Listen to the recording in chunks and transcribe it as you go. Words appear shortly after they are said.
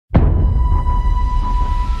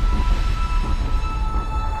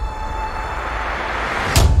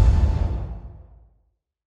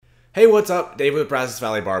Hey, what's up? Dave with Brazos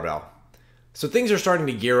Barbell. So things are starting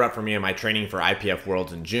to gear up for me in my training for IPF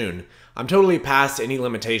Worlds in June. I'm totally past any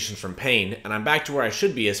limitations from pain, and I'm back to where I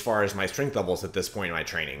should be as far as my strength levels at this point in my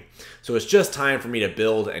training. So it's just time for me to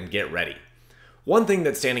build and get ready. One thing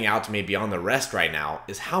that's standing out to me beyond the rest right now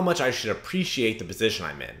is how much I should appreciate the position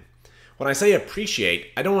I'm in. When I say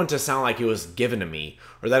appreciate, I don't want it to sound like it was given to me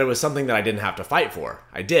or that it was something that I didn't have to fight for.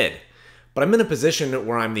 I did. But I'm in a position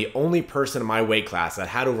where I'm the only person in my weight class that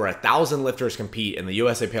had over 1,000 lifters compete in the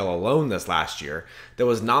USAPL alone this last year that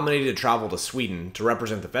was nominated to travel to Sweden to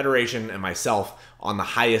represent the federation and myself on the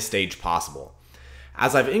highest stage possible.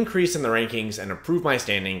 As I've increased in the rankings and improved my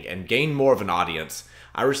standing and gained more of an audience,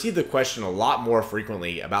 I receive the question a lot more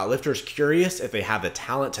frequently about lifters curious if they have the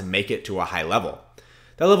talent to make it to a high level.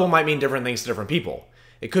 That level might mean different things to different people.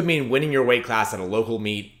 It could mean winning your weight class at a local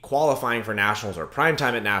meet, qualifying for nationals or prime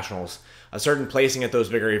time at nationals, a certain placing at those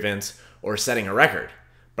bigger events, or setting a record.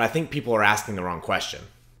 But I think people are asking the wrong question.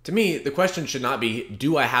 To me, the question should not be,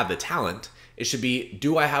 do I have the talent? It should be,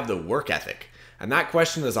 do I have the work ethic? And that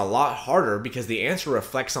question is a lot harder because the answer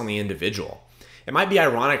reflects on the individual. It might be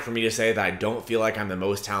ironic for me to say that I don't feel like I'm the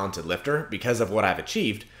most talented lifter because of what I've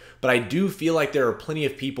achieved, but I do feel like there are plenty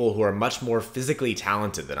of people who are much more physically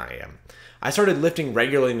talented than I am. I started lifting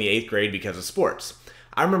regularly in the 8th grade because of sports.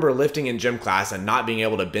 I remember lifting in gym class and not being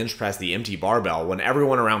able to bench press the empty barbell when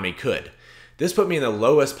everyone around me could. This put me in the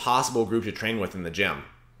lowest possible group to train with in the gym.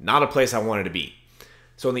 Not a place I wanted to be.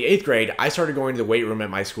 So in the 8th grade, I started going to the weight room at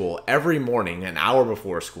my school every morning an hour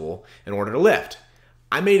before school in order to lift.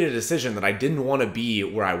 I made a decision that I didn't want to be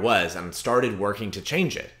where I was and started working to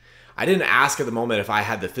change it. I didn't ask at the moment if I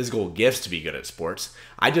had the physical gifts to be good at sports.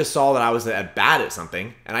 I just saw that I was bad at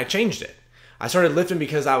something and I changed it. I started lifting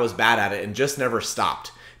because I was bad at it and just never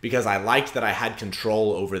stopped because I liked that I had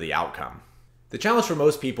control over the outcome. The challenge for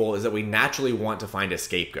most people is that we naturally want to find a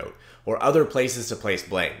scapegoat or other places to place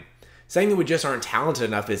blame. Saying that we just aren't talented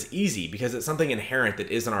enough is easy because it's something inherent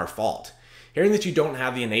that isn't our fault. Hearing that you don't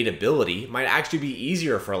have the innate ability might actually be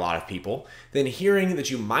easier for a lot of people than hearing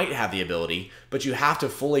that you might have the ability, but you have to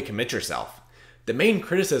fully commit yourself. The main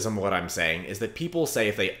criticism of what I'm saying is that people say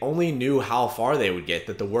if they only knew how far they would get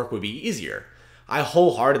that the work would be easier. I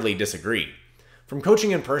wholeheartedly disagree. From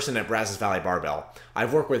coaching in person at Brazos Barbell,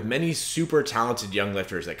 I've worked with many super talented young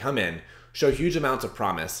lifters that come in, show huge amounts of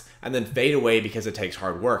promise, and then fade away because it takes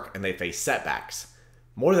hard work and they face setbacks.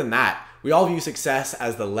 More than that, we all view success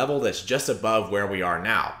as the level that's just above where we are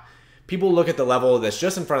now. People look at the level that's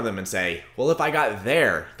just in front of them and say, well, if I got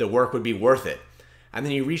there, the work would be worth it. And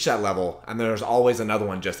then you reach that level, and there's always another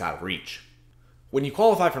one just out of reach. When you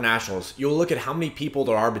qualify for nationals, you'll look at how many people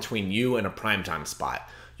there are between you and a primetime spot.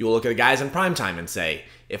 You'll look at the guys in primetime and say,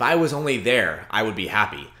 if I was only there, I would be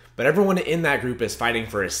happy. But everyone in that group is fighting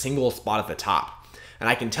for a single spot at the top. And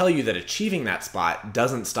I can tell you that achieving that spot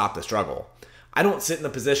doesn't stop the struggle. I don't sit in the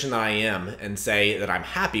position that I am and say that I'm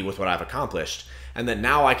happy with what I've accomplished, and that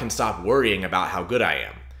now I can stop worrying about how good I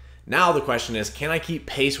am. Now the question is, can I keep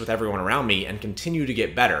pace with everyone around me and continue to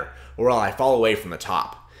get better, or will I fall away from the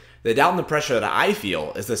top? The doubt and the pressure that I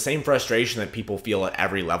feel is the same frustration that people feel at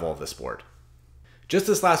every level of the sport. Just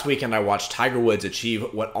this last weekend, I watched Tiger Woods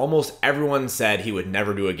achieve what almost everyone said he would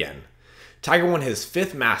never do again. Tiger won his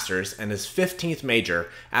 5th Masters and his 15th major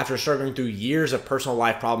after struggling through years of personal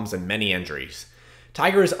life problems and many injuries.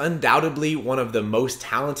 Tiger is undoubtedly one of the most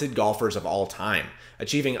talented golfers of all time,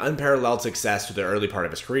 achieving unparalleled success through the early part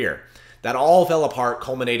of his career. That all fell apart,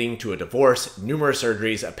 culminating to a divorce, numerous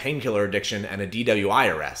surgeries, a painkiller addiction, and a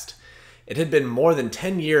DWI arrest. It had been more than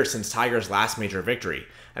 10 years since Tiger's last major victory,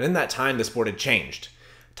 and in that time the sport had changed.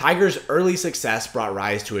 Tiger's early success brought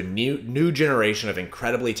rise to a new generation of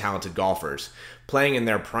incredibly talented golfers, playing in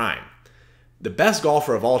their prime. The best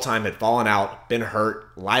golfer of all time had fallen out, been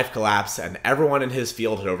hurt, life collapsed, and everyone in his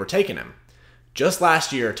field had overtaken him. Just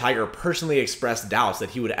last year, Tiger personally expressed doubts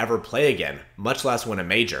that he would ever play again, much less win a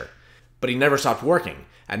major. But he never stopped working,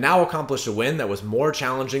 and now accomplished a win that was more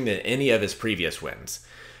challenging than any of his previous wins.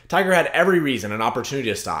 Tiger had every reason and opportunity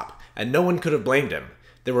to stop, and no one could have blamed him.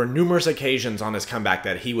 There were numerous occasions on his comeback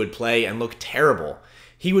that he would play and look terrible.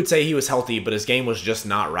 He would say he was healthy, but his game was just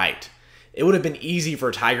not right. It would have been easy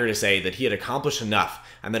for Tiger to say that he had accomplished enough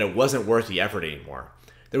and that it wasn't worth the effort anymore.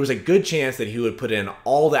 There was a good chance that he would put in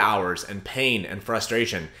all the hours and pain and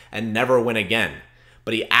frustration and never win again.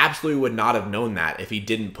 But he absolutely would not have known that if he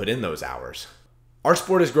didn't put in those hours. Our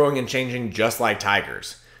sport is growing and changing just like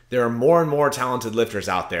Tiger's. There are more and more talented lifters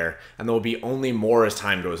out there, and there will be only more as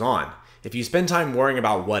time goes on. If you spend time worrying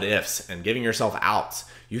about what ifs and giving yourself outs,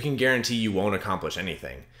 you can guarantee you won't accomplish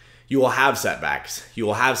anything. You will have setbacks, you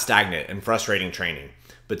will have stagnant and frustrating training,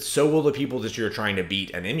 but so will the people that you're trying to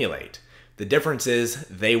beat and emulate. The difference is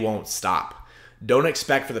they won't stop. Don't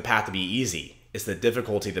expect for the path to be easy. It's the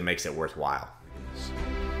difficulty that makes it worthwhile.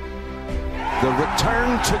 The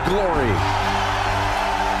return to glory.